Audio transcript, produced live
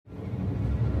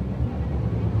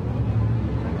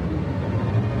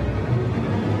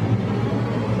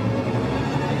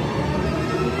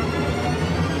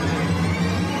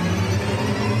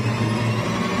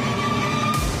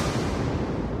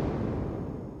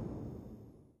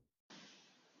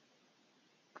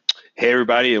Hey,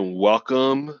 everybody, and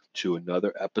welcome to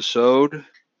another episode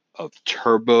of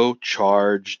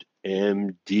Turbocharged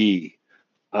MD.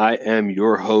 I am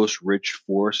your host, Rich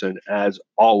Force, and as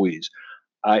always,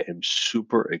 I am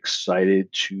super excited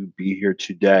to be here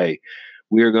today.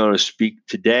 We are going to speak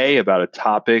today about a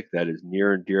topic that is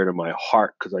near and dear to my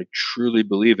heart because I truly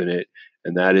believe in it,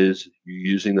 and that is you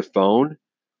using the phone.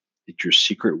 It's your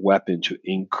secret weapon to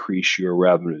increase your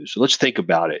revenue. So let's think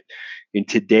about it. In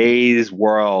today's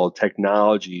world,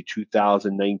 technology,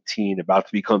 2019, about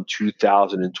to become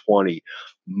 2020,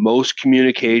 most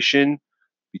communication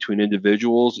between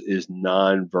individuals is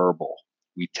nonverbal.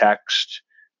 We text,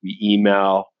 we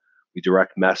email, we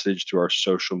direct message through our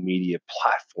social media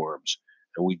platforms,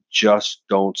 and we just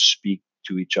don't speak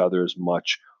to each other as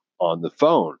much on the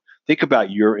phone. Think about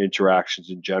your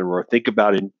interactions in general. Think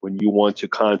about it when you want to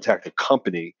contact a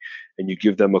company and you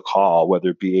give them a call, whether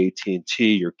it be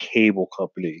AT&T, your cable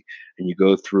company, and you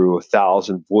go through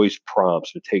 1,000 voice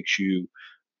prompts. It takes you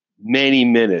many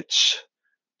minutes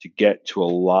to get to a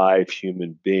live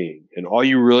human being. And all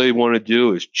you really want to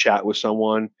do is chat with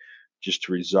someone just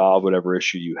to resolve whatever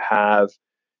issue you have.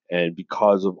 And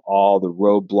because of all the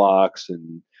roadblocks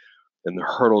and the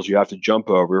hurdles you have to jump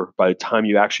over, by the time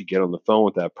you actually get on the phone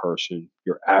with that person,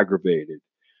 you're aggravated.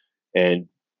 And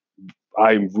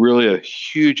I'm really a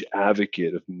huge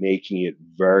advocate of making it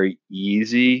very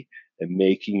easy and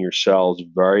making yourselves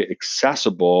very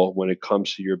accessible when it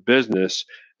comes to your business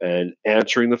and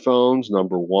answering the phones,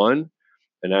 number one,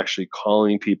 and actually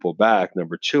calling people back,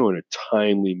 number two, in a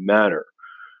timely manner.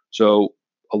 So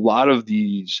a lot of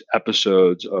these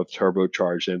episodes of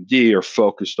Turbocharged MD are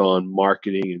focused on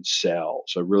marketing and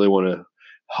sales. I really want to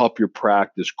help your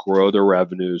practice grow their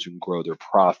revenues and grow their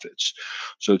profits.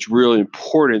 So it's really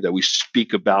important that we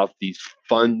speak about these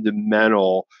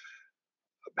fundamental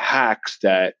hacks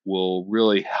that will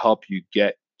really help you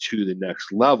get to the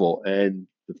next level. And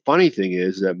the funny thing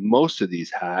is that most of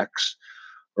these hacks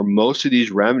or most of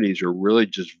these remedies are really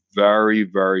just very,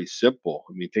 very simple.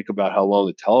 I mean, think about how long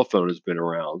the telephone has been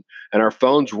around, and our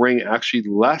phones ring actually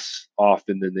less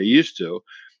often than they used to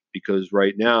because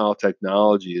right now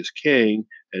technology is king.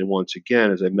 And once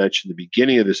again, as I mentioned at the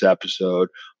beginning of this episode,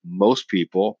 most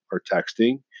people are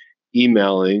texting,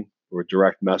 emailing, or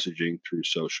direct messaging through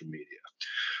social media.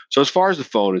 So, as far as the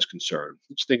phone is concerned,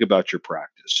 let's think about your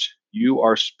practice. You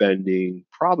are spending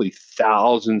probably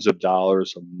thousands of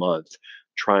dollars a month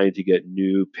trying to get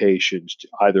new patients to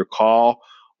either call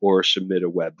or submit a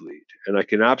web lead. And I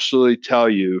can absolutely tell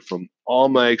you from all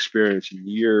my experience in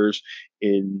years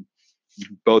in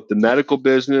both the medical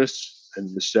business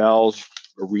and the sales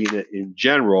arena in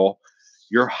general,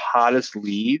 your hottest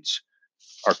leads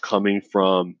are coming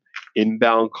from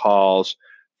inbound calls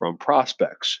from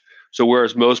prospects. So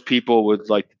whereas most people would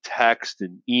like to text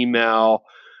and email,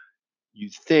 you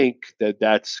think that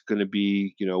that's going to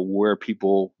be, where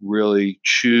people really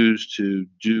choose to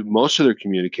do most of their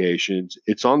communications.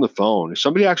 It's on the phone. If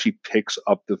somebody actually picks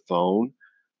up the phone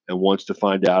and wants to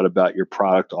find out about your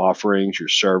product offerings, your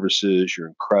services, your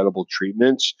incredible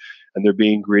treatments, and they're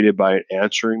being greeted by an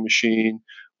answering machine,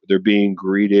 they're being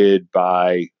greeted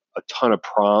by a ton of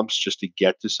prompts just to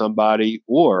get to somebody,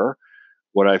 or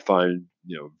what I find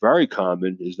very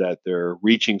common is that they're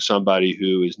reaching somebody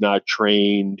who is not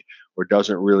trained or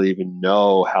doesn't really even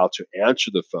know how to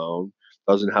answer the phone,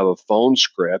 doesn't have a phone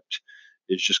script,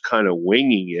 is just kind of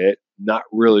winging it, not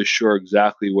really sure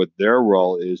exactly what their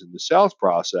role is in the sales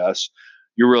process.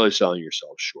 You're really selling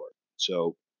yourself short.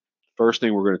 So first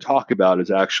thing we're going to talk about is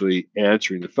actually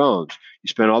answering the phones. You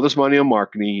spend all this money on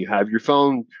marketing, you have your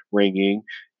phone ringing,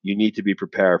 you need to be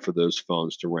prepared for those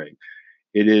phones to ring.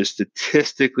 It is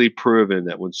statistically proven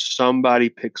that when somebody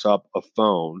picks up a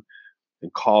phone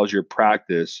and calls your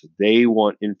practice, they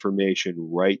want information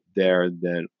right there and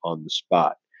then on the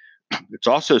spot. It's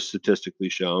also statistically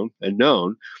shown and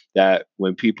known that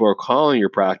when people are calling your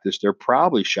practice, they're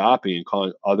probably shopping and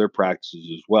calling other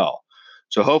practices as well.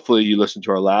 So hopefully you listened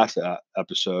to our last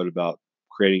episode about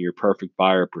creating your perfect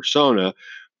buyer persona.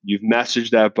 You've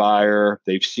messaged that buyer,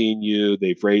 they've seen you,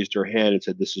 they've raised their hand and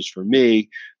said, "This is for me."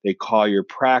 They call your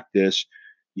practice.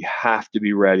 You have to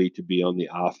be ready to be on the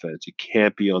offense. You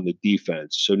can't be on the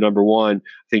defense. So, number one,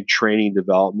 I think training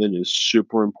development is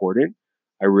super important.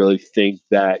 I really think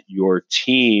that your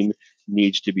team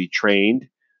needs to be trained.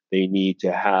 They need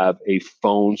to have a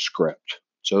phone script.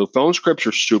 So, phone scripts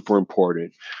are super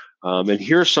important. And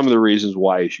here are some of the reasons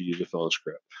why you should use a phone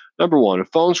script. Number one, a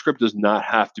phone script does not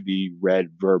have to be read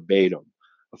verbatim.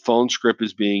 A phone script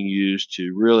is being used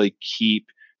to really keep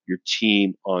your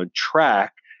team on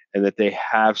track and that they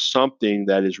have something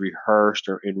that is rehearsed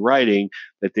or in writing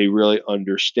that they really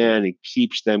understand and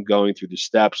keeps them going through the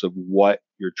steps of what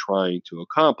you're trying to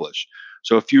accomplish.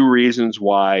 So, a few reasons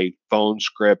why phone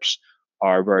scripts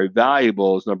are very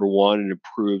valuable is number one, it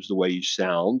improves the way you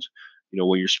sound.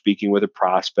 When you're speaking with a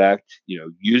prospect,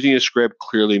 using a script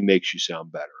clearly makes you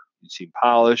sound better. You seem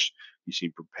polished, you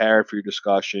seem prepared for your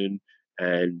discussion,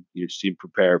 and you seem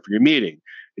prepared for your meeting.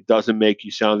 It doesn't make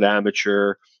you sound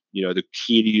amateur. The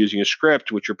key to using a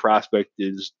script, which your prospect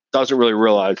doesn't really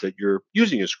realize that you're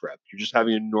using a script. You're just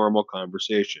having a normal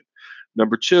conversation.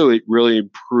 Number two, it really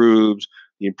improves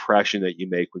the impression that you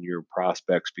make when you're in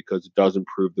prospects because it does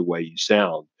improve the way you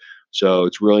sound. So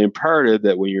it's really imperative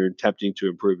that when you're attempting to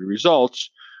improve your results,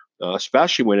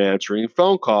 especially when answering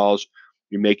phone calls,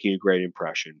 you're making a great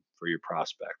impression for your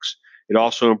prospects. It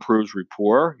also improves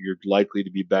rapport. You're likely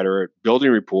to be better at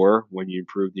building rapport when you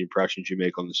improve the impressions you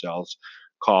make on the sales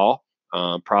call.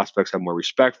 Prospects have more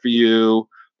respect for you.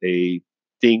 They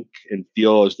think and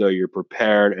feel as though you're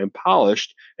prepared and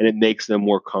polished, and it makes them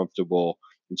more comfortable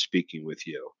in speaking with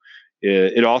you.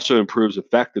 It also improves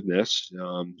effectiveness.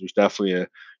 There's definitely a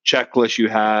checklist you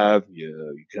have.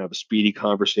 You can have a speedy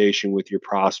conversation with your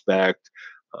prospect.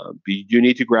 But you do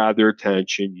need to grab their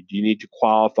attention. You do need to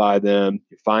qualify them,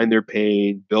 you find their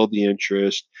pain, build the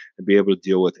interest, and be able to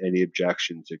deal with any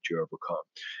objections that you overcome.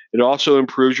 It also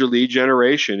improves your lead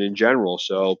generation in general.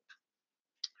 So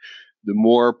the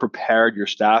more prepared your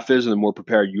staff is and the more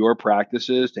prepared your practice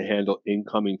is to handle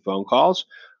incoming phone calls,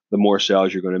 the more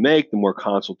sales you're going to make, the more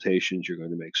consultations you're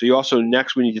going to make. So you also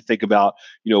next we need to think about,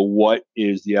 what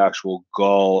is the actual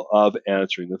goal of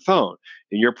answering the phone?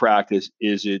 In your practice,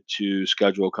 is it to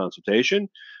schedule a consultation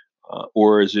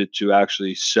or is it to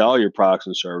actually sell your products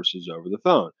and services over the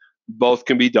phone? Both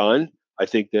can be done. I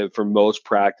think that for most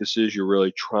practices, you're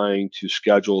really trying to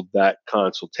schedule that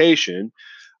consultation,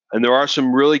 and there are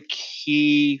some really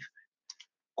key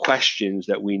questions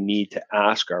that we need to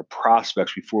ask our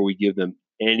prospects before we give them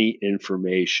any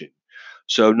information.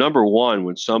 So, number one,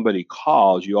 when somebody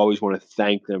calls, you always want to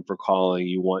thank them for calling.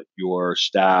 You want your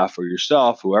staff or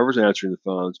yourself, whoever's answering the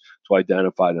phones, to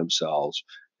identify themselves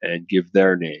and give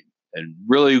their name and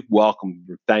really welcome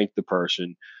or thank the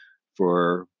person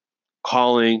for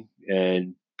calling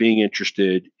and being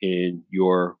interested in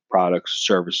your products,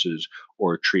 services,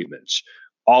 or treatments.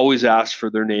 Always ask for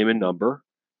their name and number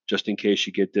just in case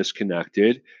you get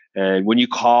disconnected. And when you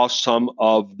call some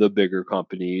of the bigger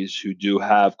companies who do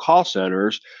have call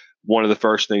centers, one of the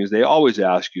first things they always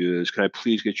ask you is, can I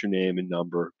please get your name and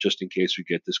number just in case we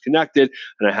get disconnected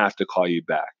and I have to call you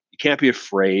back? You can't be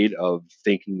afraid of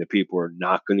thinking that people are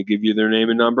not going to give you their name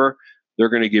and number. They're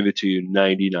going to give it to you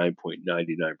 99.99%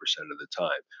 of the time.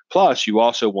 Plus, you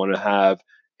also want to have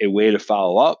a way to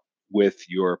follow up with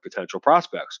your potential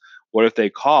prospects. What if they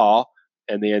call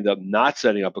and they end up not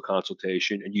setting up a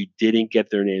consultation and you didn't get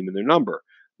their name and their number?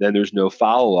 Then there's no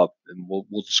follow up, and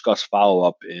we'll discuss follow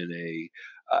up in a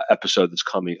episode that's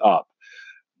coming up.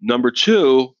 Number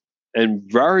two, and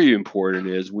very important,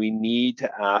 is we need to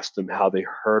ask them how they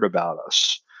heard about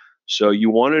us. So you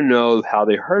want to know how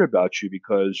they heard about you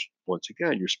because, once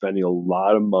again, you're spending a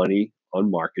lot of money on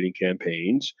marketing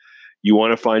campaigns. You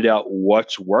want to find out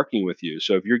what's working with you.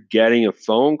 So if you're getting a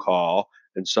phone call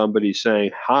and somebody's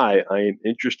saying, "Hi, I am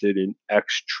interested in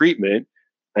X treatment,"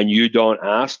 and you don't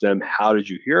ask them, "How did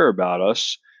you hear about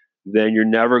us?" then you're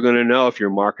never going to know if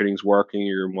your marketing's working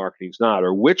or your marketing's not,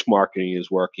 or which marketing is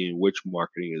working and which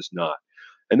marketing is not.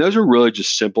 And those are really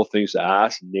just simple things to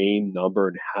ask: name, number,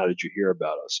 and how did you hear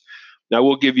about us? Now,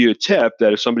 we'll give you a tip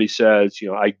that if somebody says,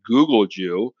 I Googled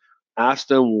you, ask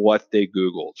them what they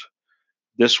Googled.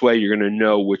 This way, you're going to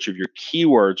know which of your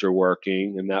keywords are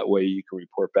working, and that way you can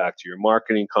report back to your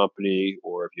marketing company,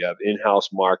 or if you have in house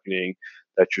marketing,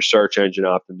 that your search engine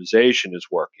optimization is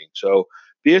working. So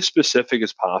be as specific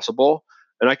as possible.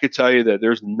 And I could tell you that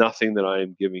there's nothing that I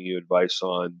am giving you advice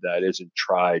on that isn't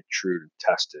tried, true, and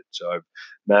tested. So I've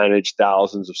managed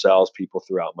thousands of salespeople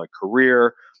throughout my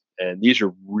career, and these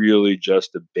are really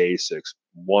just the basics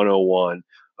 101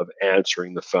 of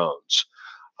answering the phones.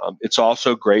 It's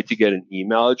also great to get an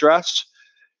email address,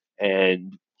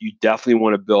 and you definitely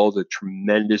want to build a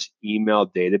tremendous email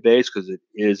database because it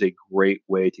is a great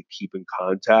way to keep in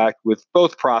contact with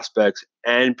both prospects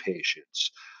and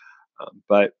patients.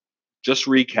 But just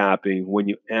recapping, when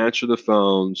you answer the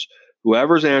phones,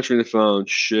 whoever's answering the phone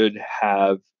should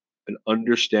have an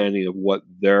understanding of what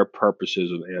their purpose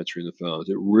is of answering the phones.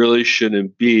 It really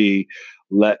shouldn't be,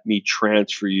 let me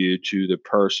transfer you to the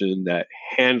person that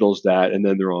handles that and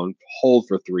then they're on hold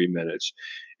for 3 minutes.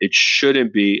 It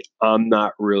shouldn't be, I'm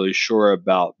not really sure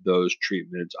about those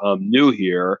treatments. I'm new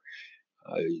here.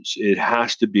 It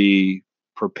has to be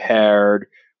prepared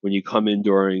when you come in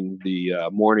during the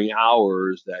morning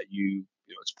hours, that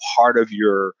it's part of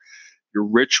your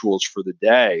rituals for the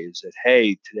day, is that,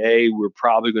 hey, today we're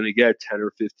probably going to get 10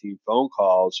 or 15 phone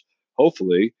calls,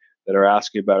 hopefully, that are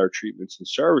asking about our treatments and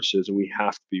services, and we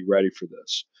have to be ready for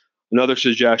this. Another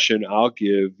suggestion I'll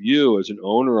give you as an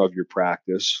owner of your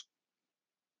practice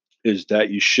is that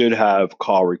you should have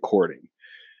call recording.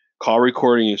 Call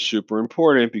recording is super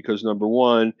important because, number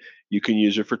one, you can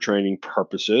use it for training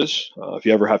purposes. If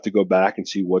you ever have to go back and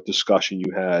see what discussion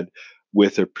you had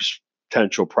with a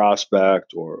potential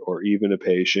prospect or even a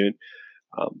patient,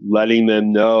 letting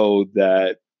them know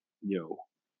that you know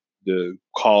the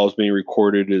calls being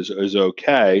recorded is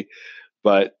okay.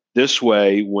 But this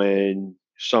way, when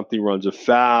something runs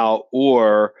afoul,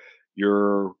 or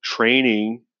you're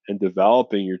training and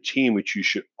developing your team, which you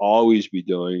should always be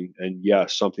doing, and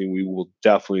yes, something we will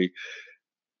definitely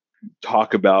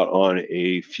talk about on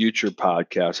a future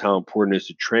podcast, how important it is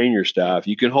to train your staff.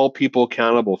 You can hold people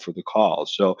accountable for the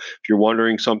calls. So if you're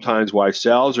wondering sometimes why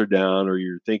sales are down, or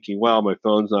you're thinking, well, my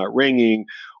phone's not ringing,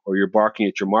 or you're barking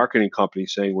at your marketing company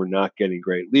saying we're not getting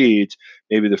great leads,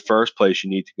 maybe the first place you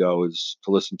need to go is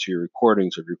to listen to your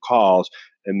recordings of your calls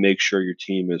and make sure your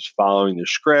team is following their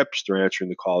scripts, they're answering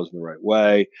the calls in the right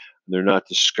way, and they're not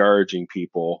discouraging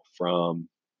people from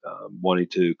wanting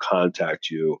to contact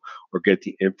you or get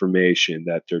the information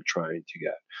that they're trying to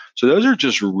get. So those are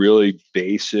just really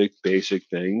basic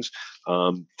things.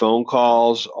 Phone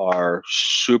calls are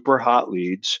super hot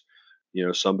leads.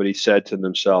 Somebody said to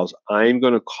themselves, I'm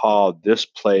going to call this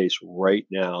place right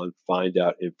now and find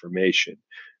out information.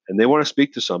 And they want to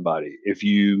speak to somebody. If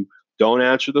you don't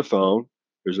answer the phone,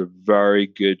 there's a very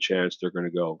good chance they're going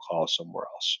to go and call somewhere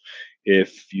else.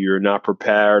 If you're not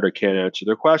prepared or can't answer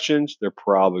their questions, they're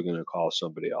probably going to call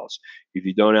somebody else. If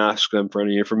you don't ask them for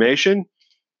any information,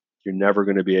 you're never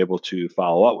going to be able to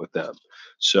follow up with them.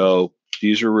 So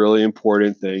these are really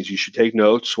important things. You should take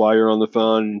notes while you're on the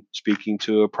phone speaking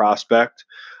to a prospect.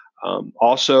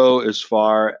 Also, as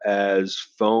far as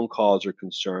phone calls are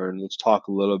concerned, let's talk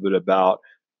a little bit about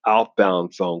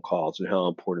outbound phone calls and how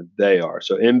important they are.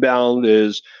 So inbound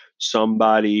is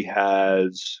somebody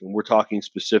has, and we're talking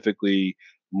specifically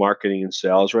marketing and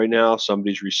sales right now,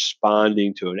 somebody's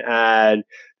responding to an ad.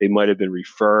 They might have been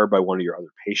referred by one of your other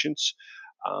patients.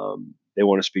 They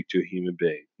want to speak to a human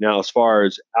being. Now, as far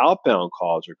as outbound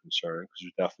calls are concerned, because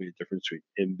there's definitely a difference between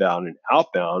inbound and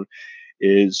outbound,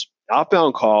 is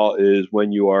outbound call is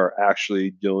when you are actually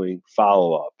doing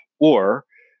follow up, or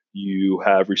you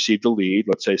have received a lead.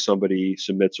 Let's say somebody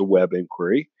submits a web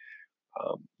inquiry.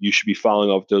 You should be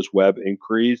following up with those web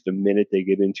inquiries the minute they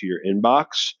get into your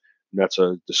inbox. And that's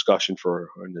a discussion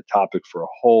and the topic for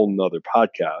a whole nother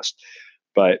podcast.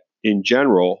 But in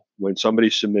general, when somebody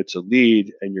submits a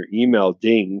lead and your email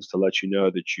dings to let you know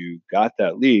that you got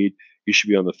that lead, you should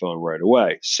be on the phone right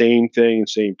away. Same thing,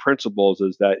 same principles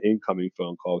as that incoming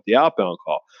phone call with the outbound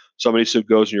call. Somebody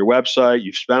goes to your website,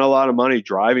 you've spent a lot of money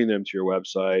driving them to your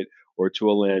website or to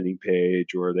a landing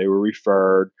page, or they were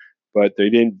referred, but they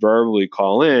didn't verbally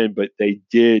call in, but they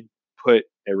did put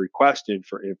a request in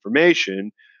for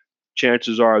information.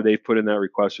 Chances are they've put in that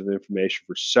request for information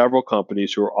for several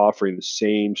companies who are offering the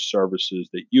same services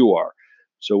that you are.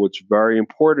 So what's very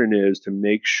important is to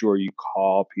make sure you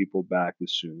call people back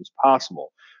as soon as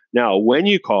possible. Now, when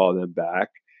you call them back,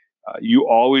 you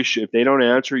always should, if they don't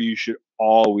answer, you should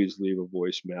always leave a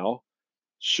voicemail.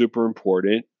 Super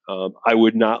important. I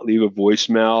would not leave a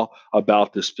voicemail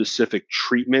about the specific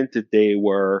treatment that they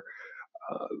were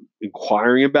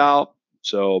inquiring about.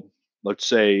 So let's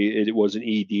say it was an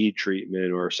ED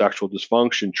treatment or a sexual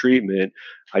dysfunction treatment.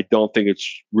 I don't think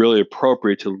it's really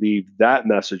appropriate to leave that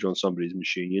message on somebody's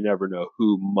machine. You never know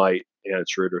who might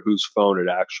answer it or whose phone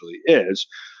it actually is.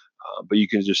 But you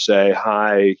can just say,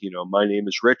 hi, my name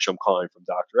is Rich. I'm calling from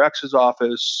Dr. X's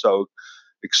office. So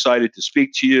excited to speak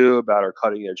to you about our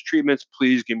cutting edge treatments.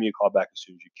 Please give me a call back as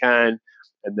soon as you can.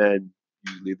 And then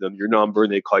you leave them your number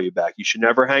and they call you back. You should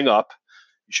never hang up.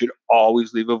 You should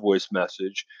always leave a voice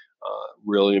message.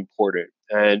 Really important.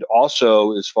 And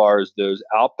also, as far as those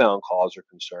outbound calls are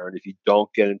concerned, if you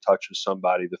don't get in touch with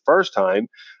somebody the first time,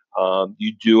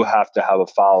 you do have to have a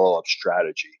follow up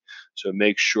strategy. So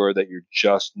make sure that you're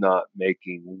just not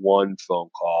making one phone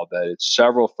call, that it's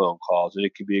several phone calls, and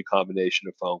it can be a combination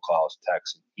of phone calls,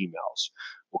 texts, and emails.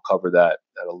 We'll cover that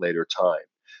at a later time.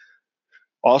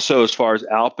 Also, as far as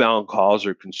outbound calls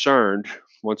are concerned,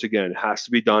 once again, it has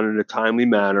to be done in a timely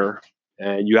manner.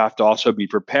 And you have to also be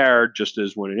prepared, just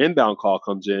as when an inbound call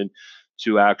comes in,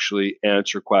 to actually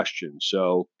answer questions.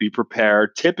 So be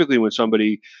prepared. Typically, when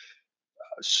somebody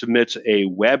submits a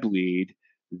web lead,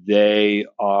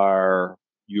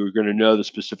 you're going to know the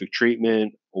specific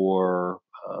treatment or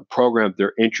program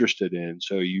they're interested in.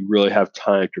 So you really have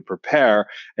time to prepare.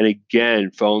 And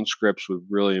again, phone scripts were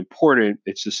really important.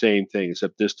 It's the same thing,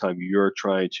 except this time you're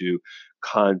trying to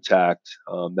contact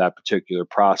that particular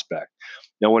prospect.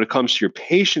 Now, when it comes to your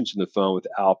patients in the phone with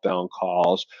outbound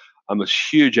calls, I'm a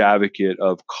huge advocate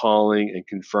of calling and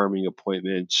confirming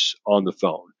appointments on the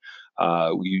phone.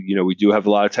 We do have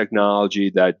a lot of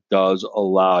technology that does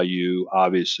allow you,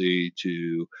 obviously,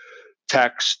 to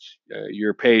text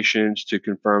your patients to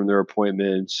confirm their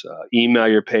appointments, email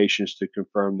your patients to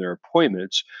confirm their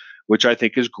appointments, which I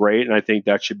think is great, and I think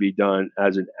that should be done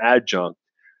as an adjunct.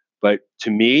 But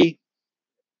to me,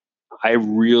 I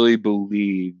really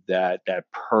believe that that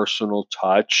personal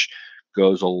touch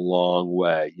goes a long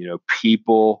way.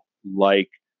 People like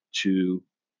to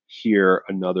hear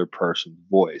another person's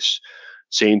voice.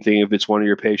 Same thing if it's one of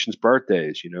your patients'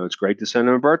 birthdays. It's great to send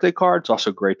them a birthday card. It's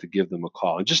also great to give them a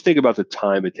call. And just think about the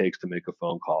time it takes to make a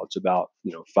phone call. It's about,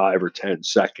 5 or 10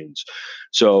 seconds.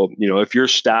 So, if your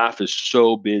staff is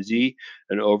so busy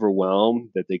and overwhelmed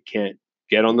that they can't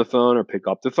get on the phone or pick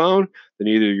up the phone, then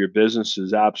either your business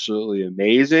is absolutely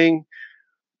amazing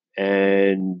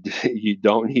and you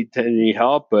don't need any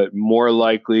help, but more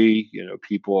likely,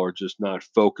 people are just not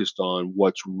focused on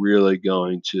what's really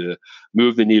going to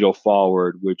move the needle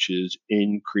forward, which is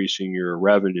increasing your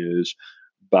revenues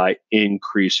by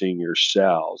increasing your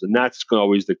sales. And that's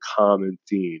always the common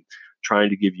theme, trying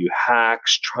to give you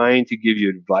hacks, trying to give you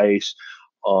advice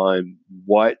on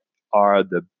what are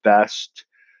the best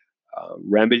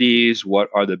remedies, what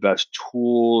are the best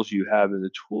tools you have in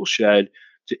the tool shed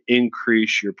to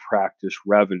increase your practice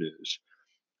revenues.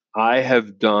 I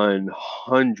have done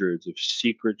hundreds of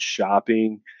secret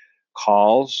shopping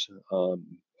calls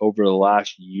over the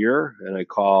last year, and I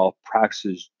call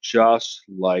practices just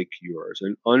like yours.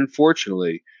 And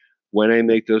unfortunately, when I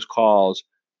make those calls,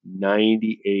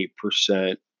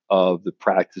 98% of the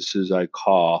practices I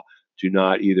call do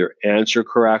not either answer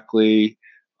correctly,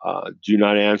 do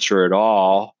not answer at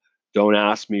all, don't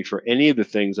ask me for any of the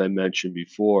things I mentioned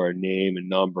before, a name, a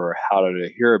number, how did I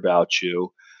hear about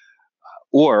you,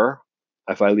 or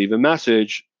if I leave a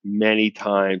message, many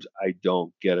times I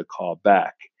don't get a call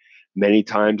back. Many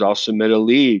times I'll submit a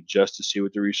lead just to see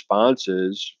what the response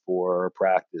is for a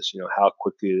practice, how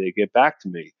quickly they get back to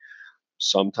me.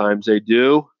 Sometimes they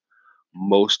do,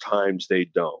 most times they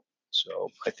don't. So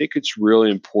I think it's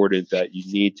really important that you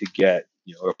need to get,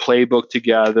 a playbook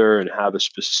together and have a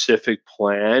specific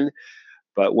plan.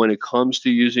 But when it comes to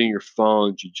using your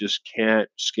phones, you just can't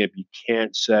skip. You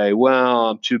can't say, well,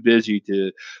 I'm too busy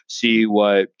to see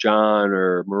what John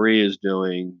or Marie is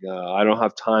doing. I don't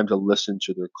have time to listen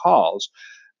to their calls.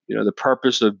 The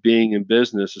purpose of being in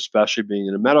business, especially being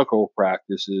in a medical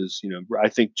practice, is, I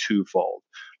think twofold.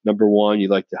 Number one, you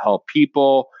like to help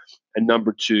people. And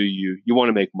number two, you want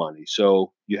to make money.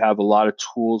 So you have a lot of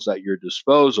tools at your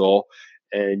disposal,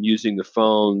 and using the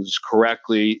phones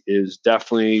correctly is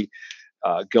definitely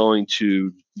going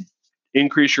to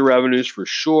increase your revenues for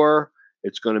sure.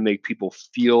 It's going to make people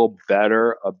feel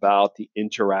better about the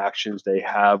interactions they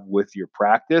have with your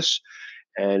practice.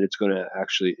 And it's going to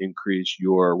actually increase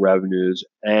your revenues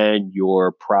and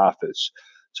your profits.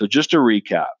 So, just to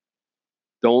recap,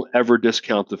 don't ever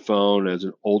discount the phone as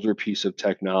an older piece of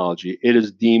technology. It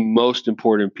is the most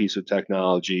important piece of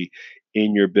technology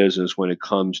in your business when it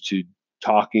comes to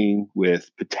talking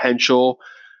with potential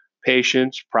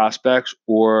patients, prospects,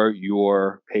 or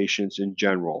your patients in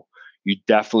general. You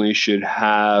definitely should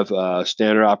have a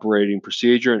standard operating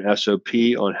procedure and SOP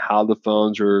on how the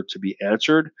phones are to be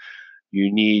answered.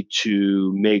 You need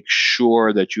to make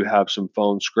sure that you have some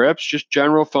phone scripts, just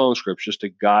general phone scripts, just to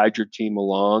guide your team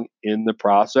along in the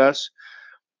process.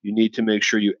 You need to make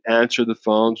sure you answer the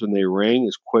phones when they ring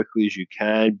as quickly as you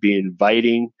can. Be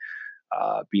inviting,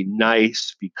 be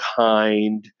nice, be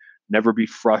kind, never be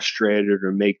frustrated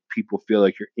or make people feel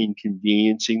like you're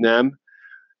inconveniencing them.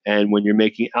 And when you're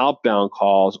making outbound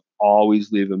calls,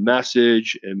 always leave a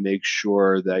message and make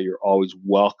sure that you're always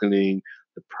welcoming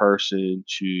the person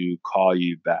to call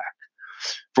you back.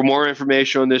 For more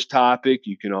information on this topic,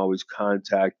 you can always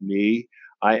contact me.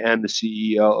 I am the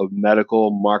CEO of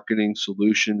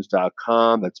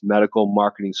medicalmarketingsolutions.com. That's medical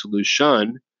marketing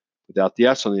solution without the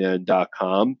S on the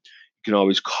end.com. You can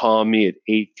always call me at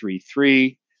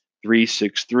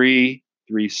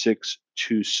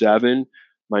 833-363-3627.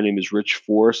 My name is Rich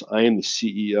Force. I am the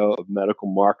CEO of Medical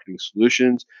Marketing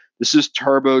Solutions. This is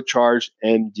Turbocharged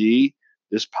MD.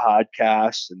 This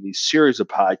podcast and these series of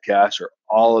podcasts are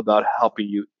all about helping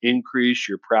you increase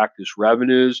your practice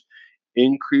revenues,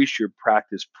 increase your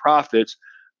practice profits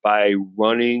by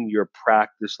running your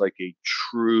practice like a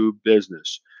true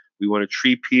business. We want to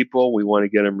treat people, we want to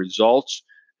get them results,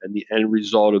 and the end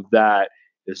result of that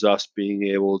is us being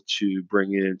able to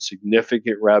bring in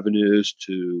significant revenues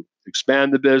to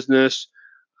expand the business,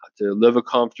 to live a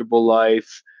comfortable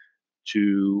life,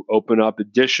 to open up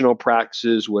additional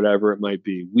practices, whatever it might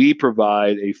be. We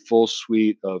provide a full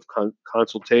suite of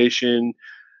consultation,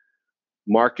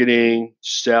 marketing,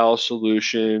 sales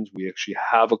solutions. We actually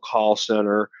have a call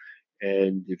center.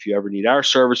 And if you ever need our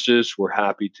services, we're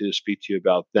happy to speak to you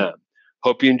about them.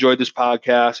 Hope you enjoyed this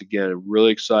podcast. Again, I'm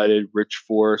really excited. Rich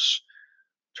Force,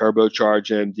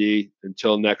 Turbocharge MD.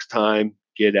 Until next time,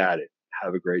 get at it.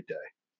 Have a great day.